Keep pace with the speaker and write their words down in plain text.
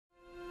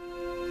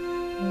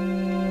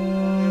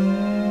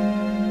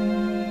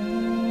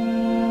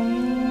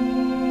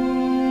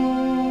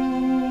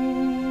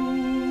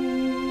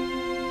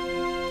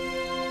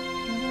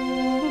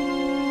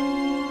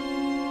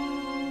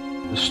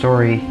The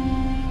story,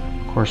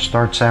 of course,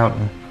 starts out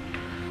in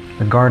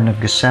the Garden of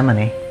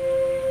Gethsemane,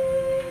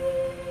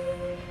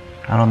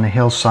 out on the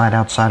hillside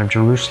outside of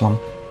Jerusalem.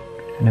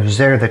 And it was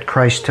there that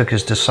Christ took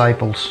his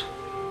disciples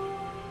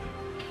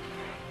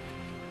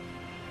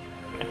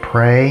to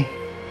pray.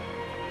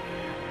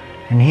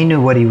 And he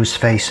knew what he was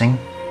facing,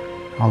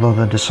 although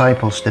the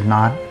disciples did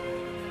not,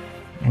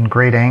 in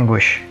great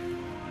anguish.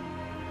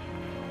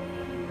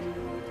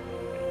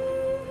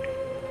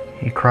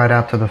 He cried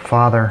out to the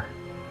Father,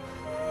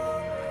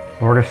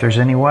 "Lord, if there's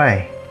any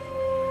way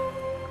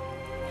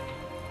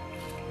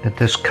that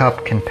this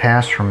cup can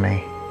pass from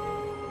me,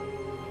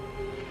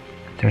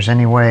 if there's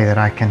any way that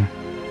I can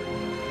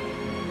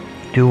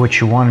do what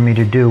you wanted me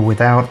to do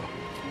without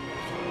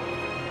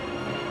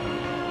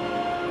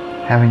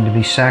having to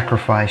be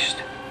sacrificed."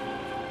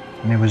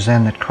 And it was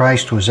then that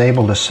Christ was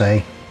able to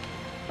say,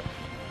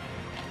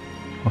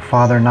 "Oh,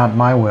 Father, not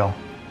my will,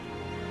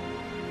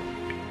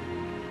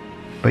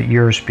 but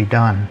yours be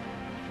done."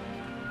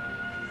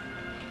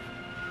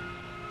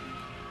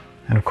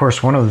 And of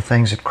course, one of the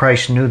things that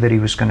Christ knew that he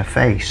was going to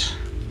face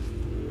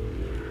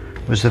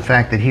was the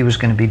fact that he was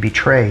going to be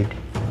betrayed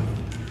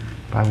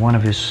by one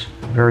of his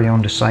very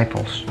own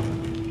disciples.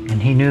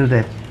 And he knew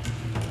that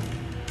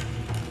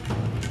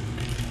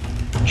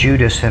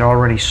Judas had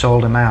already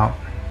sold him out.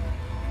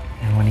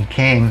 And when he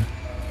came,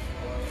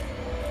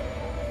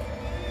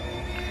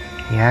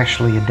 he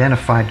actually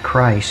identified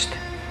Christ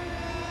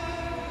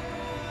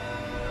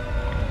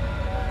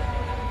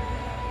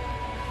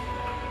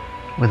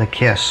with a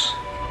kiss.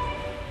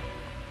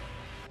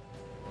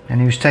 And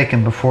he was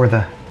taken before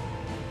the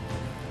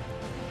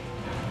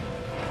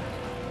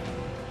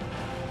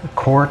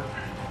court.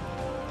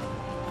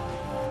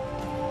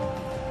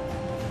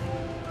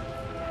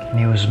 And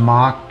he was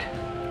mocked.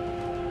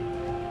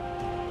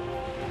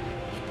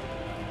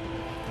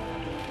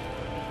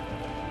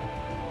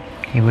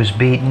 He was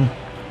beaten.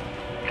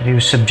 And he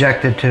was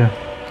subjected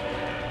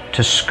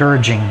to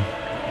scourging.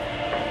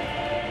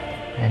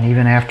 And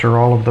even after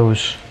all of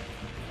those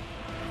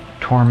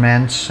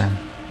torments and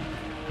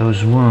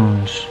those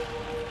wounds,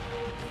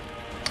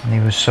 and he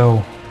was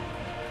so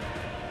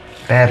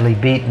badly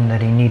beaten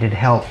that he needed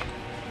help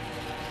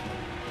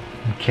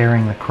in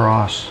carrying the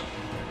cross.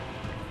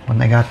 When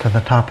they got to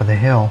the top of the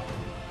hill,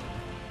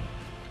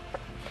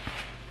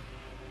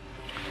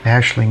 they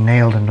actually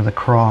nailed him to the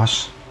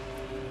cross.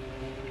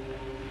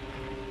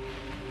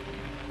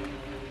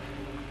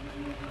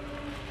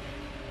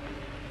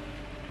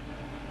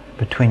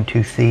 Between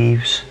two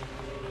thieves.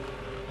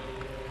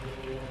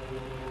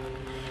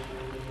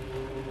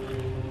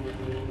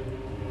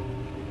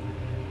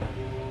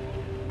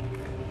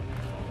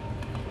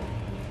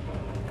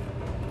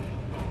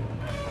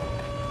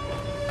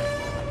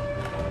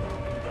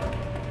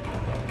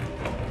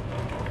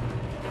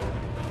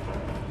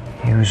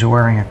 He was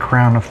wearing a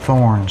crown of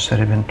thorns that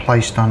had been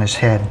placed on his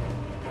head,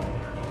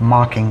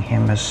 mocking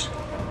him as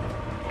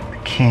the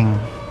king.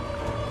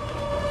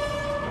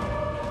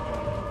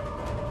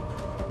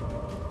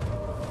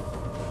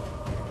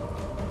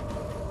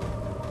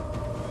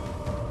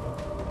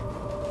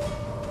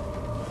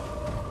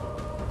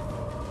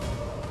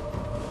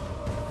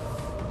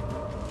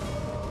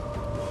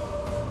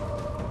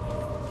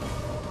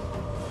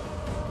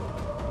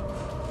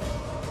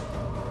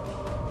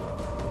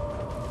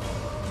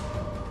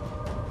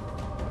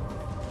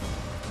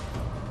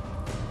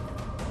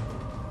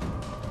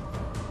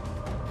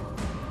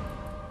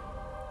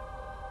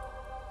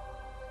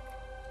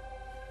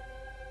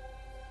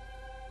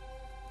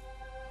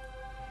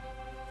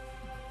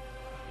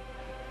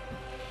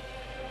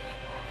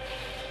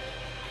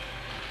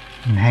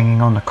 And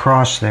hanging on the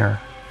cross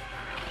there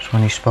was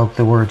when he spoke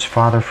the words,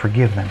 "Father,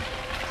 forgive them,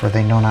 for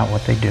they know not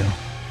what they do."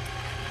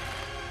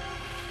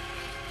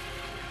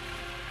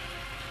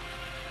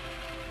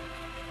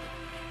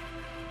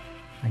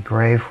 The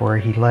grave where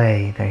he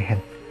lay, they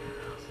had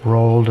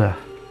rolled a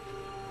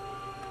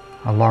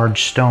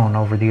large stone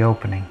over the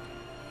opening.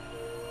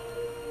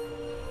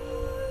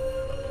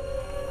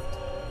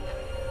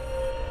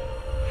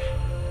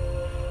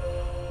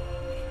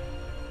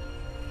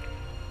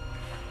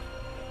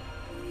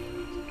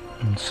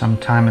 And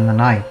sometime in the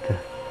night, the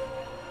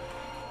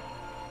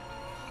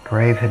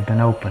grave had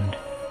been opened.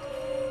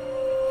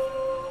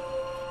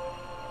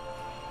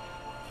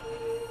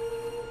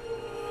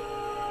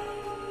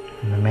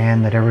 And the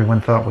man that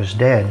everyone thought was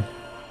dead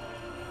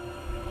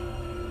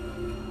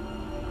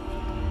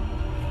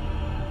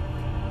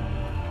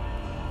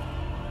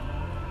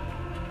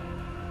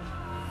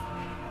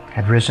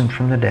had risen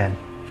from the dead,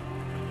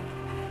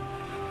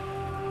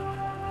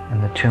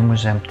 and the tomb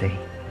was empty.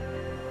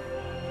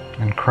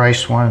 And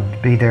Christ wanted to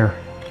be there,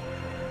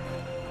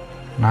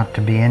 not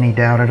to be any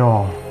doubt at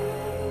all.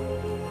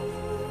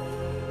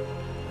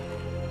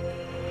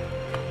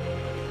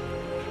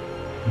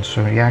 And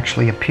so he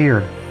actually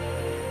appeared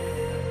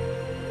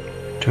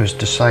to his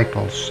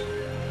disciples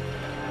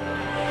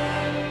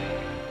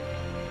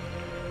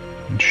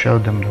and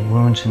showed them the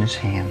wounds in his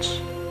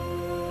hands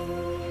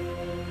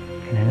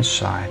and in his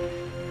side,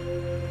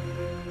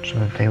 so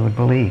that they would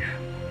believe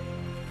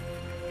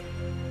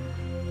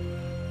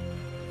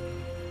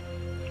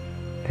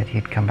that he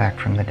had come back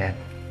from the dead.